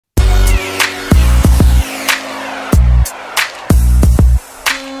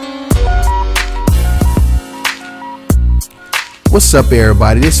What's up,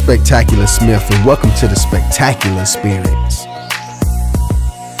 everybody? This is Spectacular Smith, and welcome to the Spectacular Experience.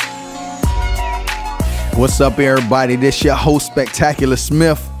 What's up, everybody? This is your host, Spectacular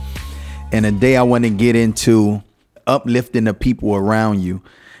Smith, and today I want to get into uplifting the people around you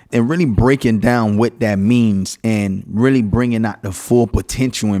and really breaking down what that means and really bringing out the full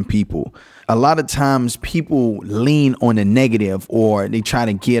potential in people. A lot of times people lean on the negative, or they try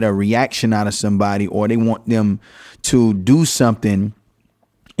to get a reaction out of somebody, or they want them to do something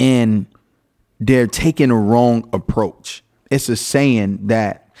and they're taking a wrong approach. It's a saying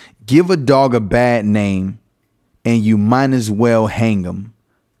that give a dog a bad name and you might as well hang him,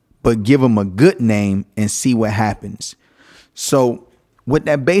 but give him a good name and see what happens. So what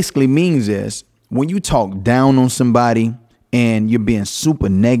that basically means is when you talk down on somebody and you're being super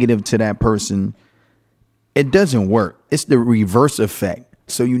negative to that person, it doesn't work. It's the reverse effect.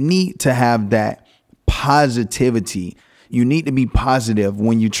 So you need to have that positivity. You need to be positive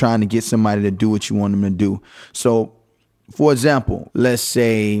when you're trying to get somebody to do what you want them to do. So, for example, let's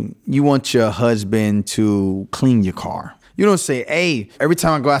say you want your husband to clean your car. You don't say, hey, every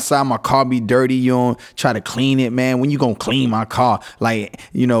time I go outside, my car be dirty. You don't try to clean it, man. When you gonna clean my car? Like,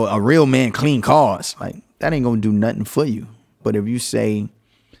 you know, a real man clean cars. Like, that ain't gonna do nothing for you. But if you say,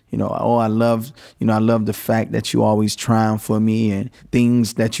 you know, oh, I love the fact that you always trying for me and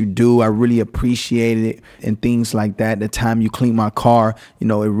things that you do, I really appreciate it, and things like that. The time you clean my car, you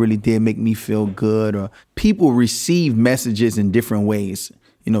know, it really did make me feel good. Or people receive messages in different ways.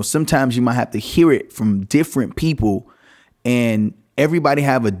 You know, sometimes you might have to hear it from different people, and everybody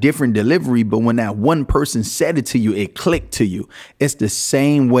have a different delivery, but when that one person said it to you, it clicked to you. It's the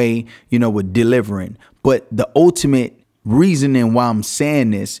same way, you know, with delivering. But the ultimate reasoning why I'm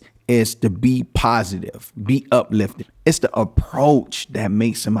saying this is to be positive, be uplifting. It's the approach that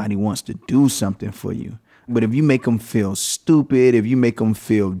makes somebody wants to do something for you. But if you make them feel stupid, if you make them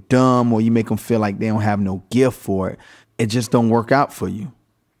feel dumb, or you make them feel like they don't have no gift for it, it just don't work out for you.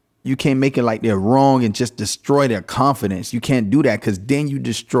 You can't make it like they're wrong and just destroy their confidence. You can't do that, because then you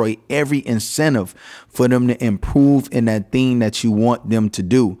destroy every incentive for them to improve in that thing that you want them to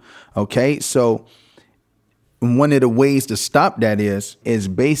do. Okay, so one of the ways to stop that is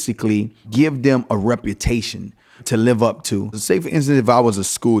basically give them a reputation to live up to. Say, for instance, if I was a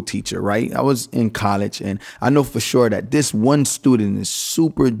school teacher, right? I was in college, and I know for sure that this one student is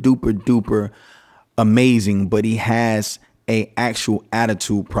super duper duper amazing, but he has a actual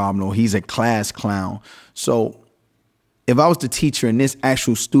attitude problem, or he's a class clown. So if I was the teacher and this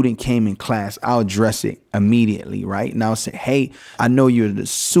actual student came in class, I'll address it immediately, right? And I'll say, hey, I know you're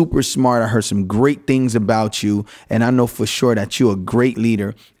super smart. I heard some great things about you, and I know for sure that you're a great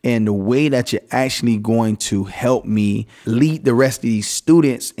leader. And the way that you're actually going to help me lead the rest of these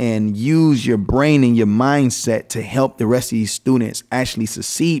students and use your brain and your mindset to help the rest of these students actually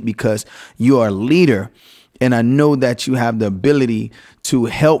succeed, because you're a leader. And I know that you have the ability to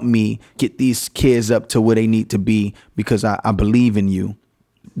help me get these kids up to where they need to be, because I believe in you.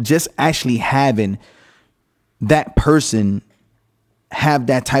 Just actually having that person have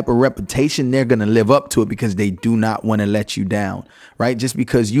that type of reputation, they're going to live up to it, because they do not want to let you down, right? Just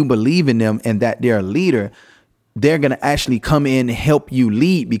because you believe in them and that they're a leader, they're going to actually come in and help you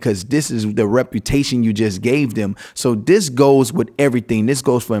lead, because this is the reputation you just gave them. So this goes with everything. This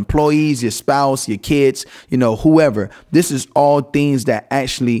goes for employees, your spouse, your kids, you know, whoever. This is all things that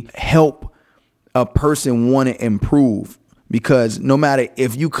actually help a person want to improve. Because no matter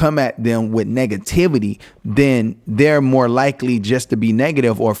if you come at them with negativity, then they're more likely just to be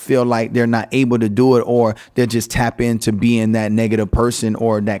negative, or feel like they're not able to do it, or they'll just tap into being that negative person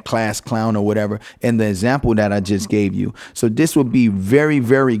or that class clown or whatever, in the example that I just gave you. So this would be very,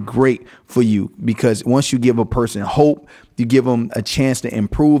 very great for you, because once you give a person hope, you give them a chance to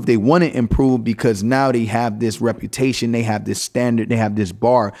improve. They want to improve because now they have this reputation, they have this standard, they have this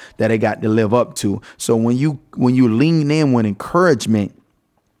bar that they got to live up to. So when you lean in with encouragement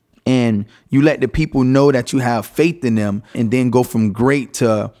and you let the people know that you have faith in them, and then go from great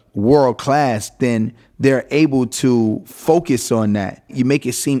to world class, then they're able to focus on that. You make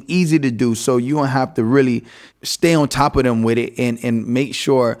it seem easy to do, so you don't have to really stay on top of them with it and make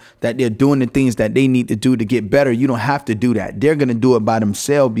sure that they're doing the things that they need to do to get better. You don't have to do that. They're going to do it by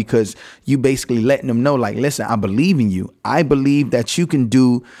themselves, because you basically letting them know, like, listen, I believe in you. I believe that you can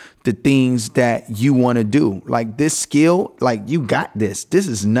do the things that you want to do. Like this skill, like you got this. This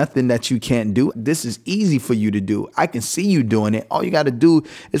is nothing that you can't do. This is easy for you to do. I can see you doing it. All you got to do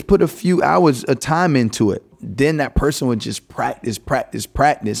is put a few hours of time into it. Then that person would just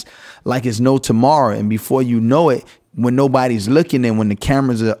practice like it's no tomorrow. And before you know it, when nobody's looking and when the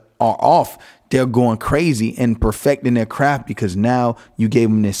cameras are off, they're going crazy and perfecting their craft because now you gave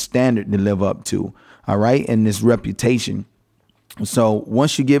them this standard to live up to. All right. And this reputation. So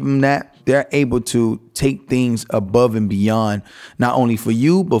once you give them that, they're able to take things above and beyond, not only for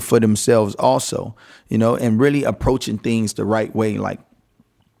you, but for themselves also, you know, and really approaching things the right way. Like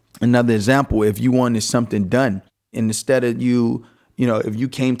another example, if you wanted something done, and instead of you know, if you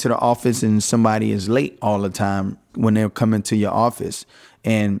came to the office and somebody is late all the time when they're coming to your office,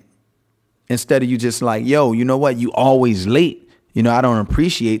 and instead of you just like, yo, you know what, you always late. You know, I don't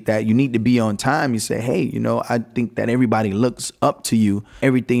appreciate that. You need to be on time. You say, hey, you know, I think that everybody looks up to you,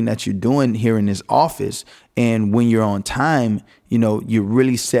 everything that you're doing here in this office. And when you're on time, you know, you're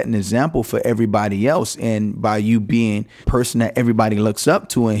really setting an example for everybody else. And by you being a person that everybody looks up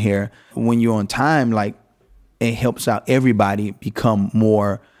to in here, when you're on time, like it helps out everybody become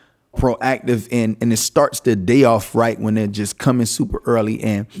more proactive, and it starts the day off right when they're just coming super early,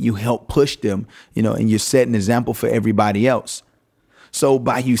 and you help push them, you know, and you're setting an example for everybody else. So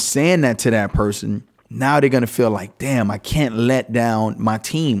by you saying that to that person, now they're going to feel like, damn, I can't let down my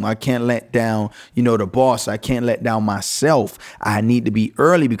team. I can't let down, you know, the boss. I can't let down myself. I need to be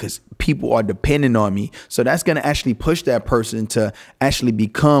early because people are depending on me. So that's going to actually push that person to actually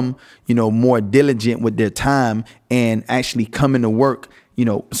become, you know, more diligent with their time and actually coming to work, you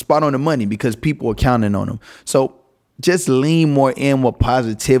know, spot on the money because people are counting on them. So just lean more in with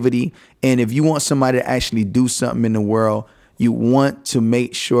positivity. And if you want somebody to actually do something in the world, you want to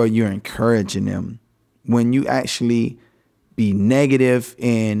make sure you're encouraging them. When you actually be negative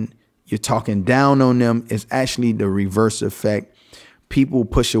and you're talking down on them, it's actually the reverse effect. People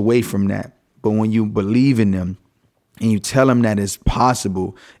push away from that. But when you believe in them and you tell them that it's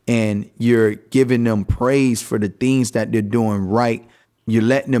possible and you're giving them praise for the things that they're doing right, you're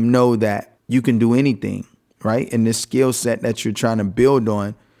letting them know that you can do anything, right? And this skill set that you're trying to build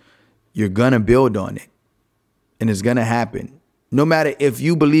on, you're going to build on it. And it's going to happen. No matter if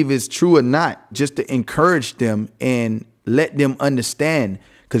you believe it's true or not, just to encourage them and let them understand.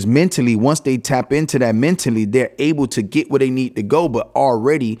 Because mentally, once they tap into that mentally, they're able to get where they need to go. But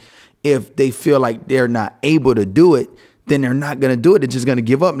already, if they feel like they're not able to do it, then they're not going to do it. They're just going to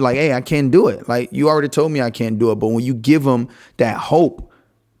give up. Like, hey, I can't do it. Like, you already told me I can't do it. But when you give them that hope,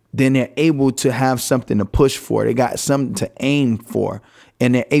 then they're able to have something to push for. They got something to aim for.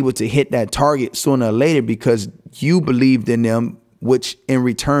 And they're able to hit that target sooner or later because you believed in them, which in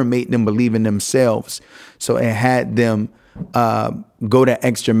return made them believe in themselves. So it had them go that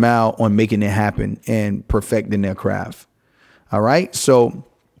extra mile on making it happen and perfecting their craft. All right. So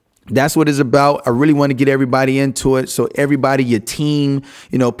that's what it's about. I really want to get everybody into it. So everybody, your team,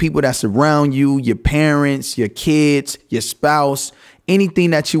 you know, people that surround you, your parents, your kids, your spouse, anything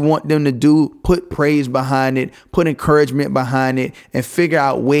that you want them to do, put praise behind it, put encouragement behind it, and figure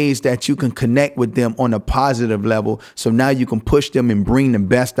out ways that you can connect with them on a positive level. So now you can push them and bring the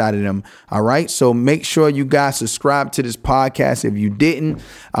best out of them. All right. So make sure you guys subscribe to this podcast. If you didn't,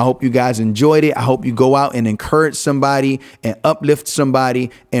 I hope you guys enjoyed it. I hope you go out and encourage somebody and uplift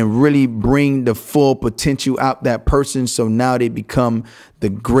somebody and really bring the full potential out that person. So now they become the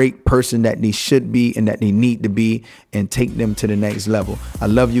great person that they should be and that they need to be, and take them to the next level. I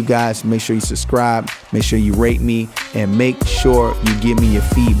love you guys. Make sure you subscribe, make sure you rate me, and make sure you give me your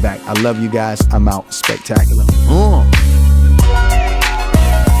feedback. I love you guys. I'm out. Spectacular.